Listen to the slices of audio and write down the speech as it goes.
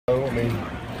I mean,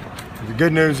 the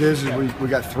good news is we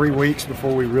got 3 weeks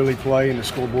before we really play and the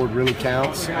scoreboard really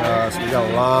counts. So we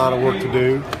got a lot of work to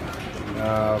do.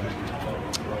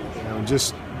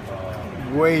 Just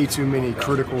way too many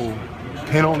critical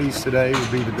penalties today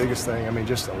would be the biggest thing. I mean,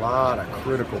 just a lot of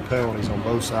critical penalties on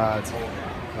both sides.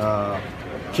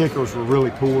 Kickers were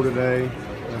really poor today.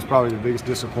 That's probably the biggest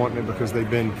disappointment because they've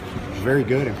been very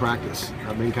good in practice.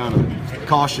 I've been kind of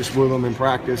cautious with them in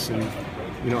practice and,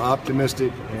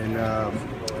 optimistic and,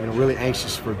 really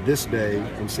anxious for this day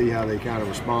and see how they kind of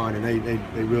respond. And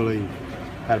they really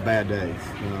had a bad day.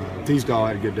 Teasdale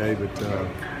had a good day, but,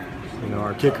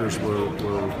 our kickers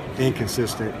were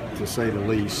inconsistent, to say the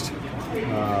least.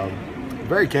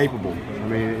 Very capable. I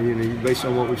mean, based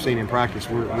on what we've seen in practice,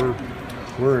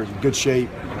 we're in good shape.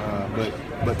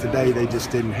 But today they just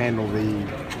didn't handle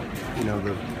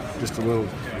just a little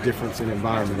difference in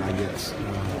environment, I guess.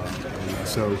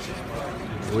 So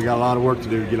we got a lot of work to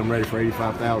do to get them ready for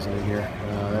 85,000 in here.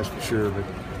 That's for sure. But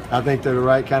I think they're the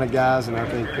right kind of guys, and I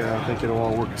think it'll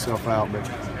all work itself out. But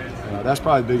that's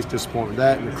probably the biggest disappointment.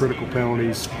 That and the critical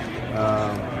penalties.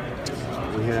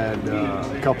 We had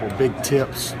a couple of big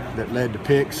tips that led to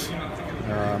picks.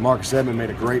 Marcus Edmond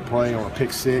made a great play on a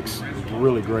pick six.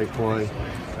 Really great play.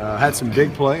 Had some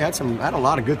big play. Had a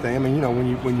lot of good things. I mean,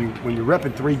 when you're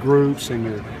repping 3 groups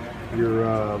and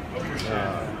you're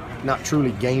not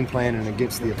truly game planning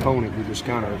against the opponent, you're just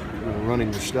kind of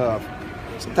running your stuff.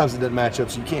 Sometimes it doesn't match up,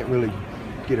 so you can't really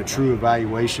get a true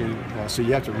evaluation. So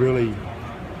you have to really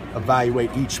evaluate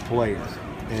each player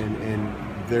and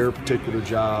their particular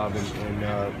job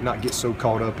and not get so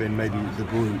caught up in maybe the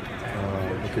group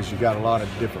because you've got a lot of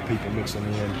different people mixing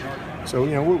in. So,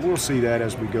 we'll see that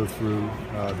as we go through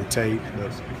the tape.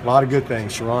 But a lot of good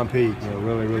things. Sharon Peak,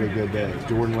 really, really good day.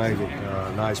 Jordan Leggett,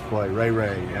 nice play.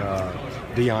 Ray,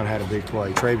 Dion had a big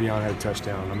play. Travion had a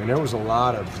touchdown. I mean, there was a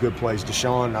lot of good plays.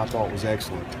 Deshaun, I thought, was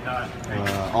excellent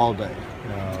all day.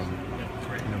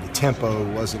 The tempo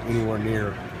wasn't anywhere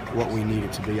near what we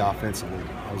needed to be offensively.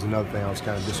 That was another thing I was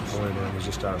kind of disappointed in, was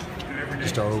just our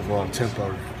overall tempo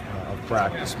of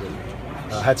practice. But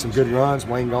had some good runs.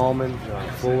 Wayne Gallman,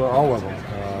 Fuller, all of them.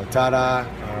 Tada,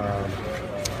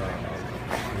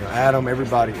 Adam,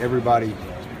 everybody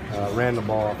ran the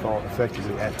ball, I thought,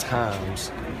 effectively at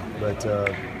times. But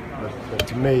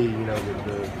to me,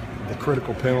 the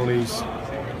critical penalties,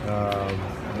 the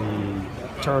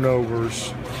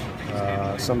turnovers,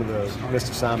 some of the missed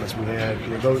assignments we had,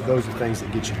 those are things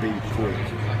that get you beat quick.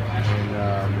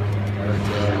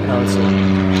 And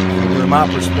from my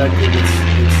perspective,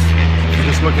 it's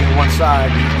just looking at one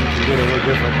side, you can get a little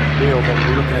different deal. But when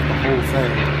you're looking at the whole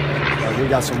thing, we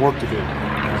got some work to do.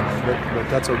 But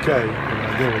that's okay.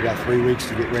 Again, we got 3 weeks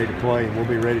to get ready to play, and we'll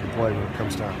be ready to play when it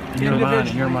comes time. In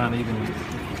your mind, even if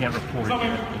you can't report it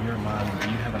yet, in your mind, do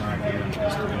you have an idea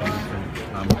as to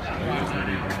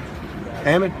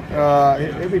Hammond,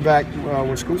 he'll be back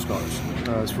when school starts.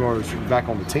 As far as back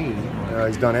on the team,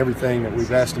 he's done everything that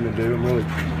we've asked him to do. I'm really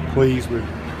pleased with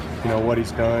what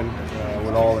he's done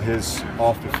with all of his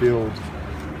off the field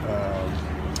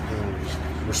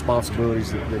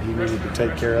responsibilities that he needed to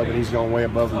take care of, and he's gone way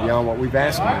above and beyond what we've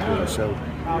asked him to do. So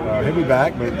he'll be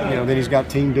back, but then he's got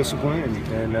team discipline,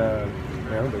 and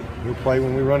he'll play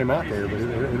when we run him out there. But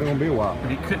it's going to be a while.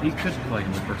 But he could play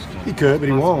in the first team. He could, but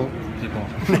he won't. He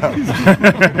won't.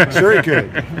 No, sure he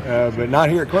could, but not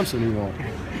here at Clemson. He won't.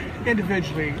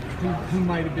 Individually, who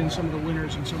might have been some of the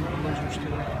winners and some of the losers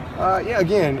today?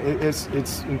 Again, it's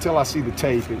until I see the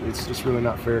tape, it's just really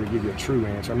not fair to give you a true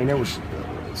answer. I mean, there was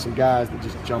some guys that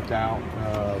just jumped out.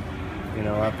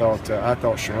 I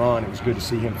thought Sharon, it was good to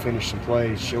see him finish some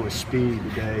plays, show his speed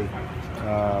today.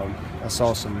 I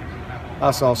saw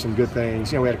some good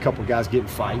things. We had a couple of guys getting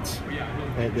fights.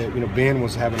 Ben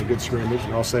was having a good scrimmage,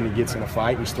 and all of a sudden he gets in a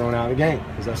fight and he's thrown out of the game,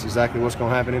 because that's exactly what's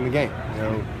going to happen in the game.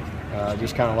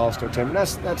 Just kind of lost our temper.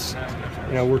 That's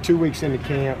we're 2 weeks into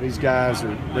camp. These guys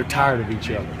they're tired of each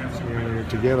other. They're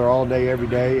together all day, every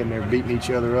day, and they're beating each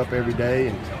other up every day,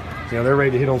 and they're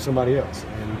ready to hit on somebody else.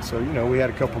 And so we had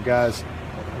a couple guys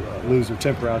lose their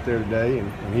temper out there today,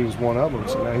 and he was one of them.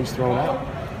 So now he's thrown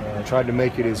out. Tried to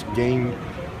make it as game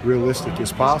realistic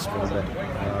as possible today.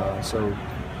 So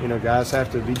guys have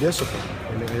to be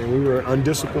disciplined, and we were an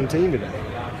undisciplined team today.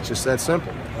 It's just that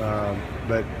simple.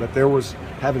 But there was,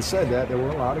 having said that, there were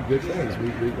a lot of good things.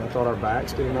 I thought our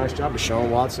backs did a nice job. Deshaun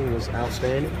Watson was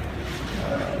outstanding.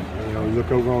 You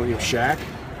look over on Shaq.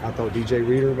 I thought DJ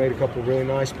Reader made a couple of really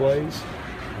nice plays.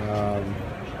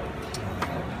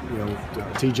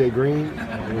 TJ Green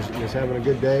was having a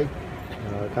good day.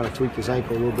 Kind of tweaked his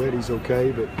ankle a little bit. He's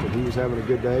okay, but he was having a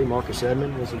good day. Marcus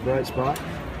Edmond was a bright spot.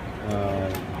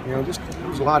 Just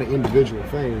was a lot of individual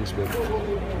things, but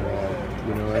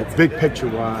you know, big picture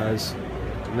wise,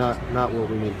 not what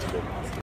we need to do.